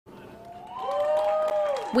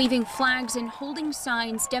Waving flags and holding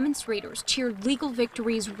signs, demonstrators cheered legal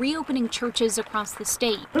victories reopening churches across the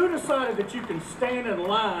state. Who decided that you can stand in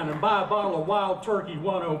line and buy a bottle of Wild Turkey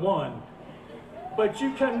 101, but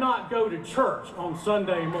you cannot go to church on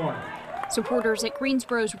Sunday morning? Supporters at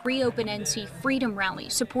Greensboro's ReOpen NC Freedom Rally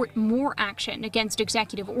support more action against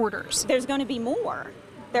executive orders. There's going to be more.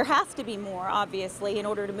 There has to be more, obviously, in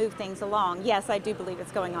order to move things along. Yes, I do believe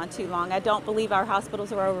it's going on too long. I don't believe our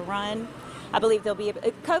hospitals are overrun. I believe there'll be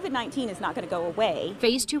COVID-19 is not going to go away.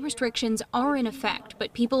 Phase 2 restrictions are in effect,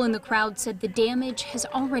 but people in the crowd said the damage has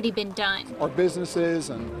already been done. Our businesses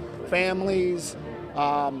and families,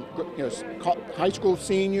 high school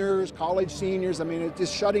seniors, college seniors, I mean, it's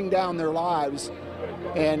just shutting down their lives,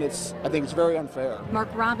 and I think it's very unfair.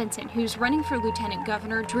 Mark Robinson, who's running for lieutenant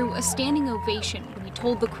governor, drew a standing ovation when he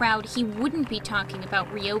told the crowd he wouldn't be talking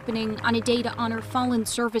about reopening on a day to honor fallen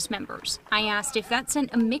service members. I asked if that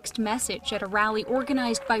sent a mixed message at a rally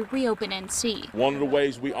organized by ReOpen NC. One of the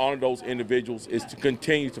ways we honor those individuals is to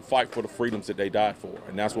continue to fight for the freedoms that they died for,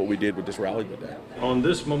 and that's what we did with this rally today. On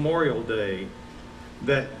this Memorial Day,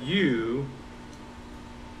 that you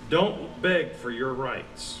don't beg for your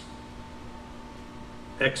rights,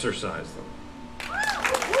 exercise them.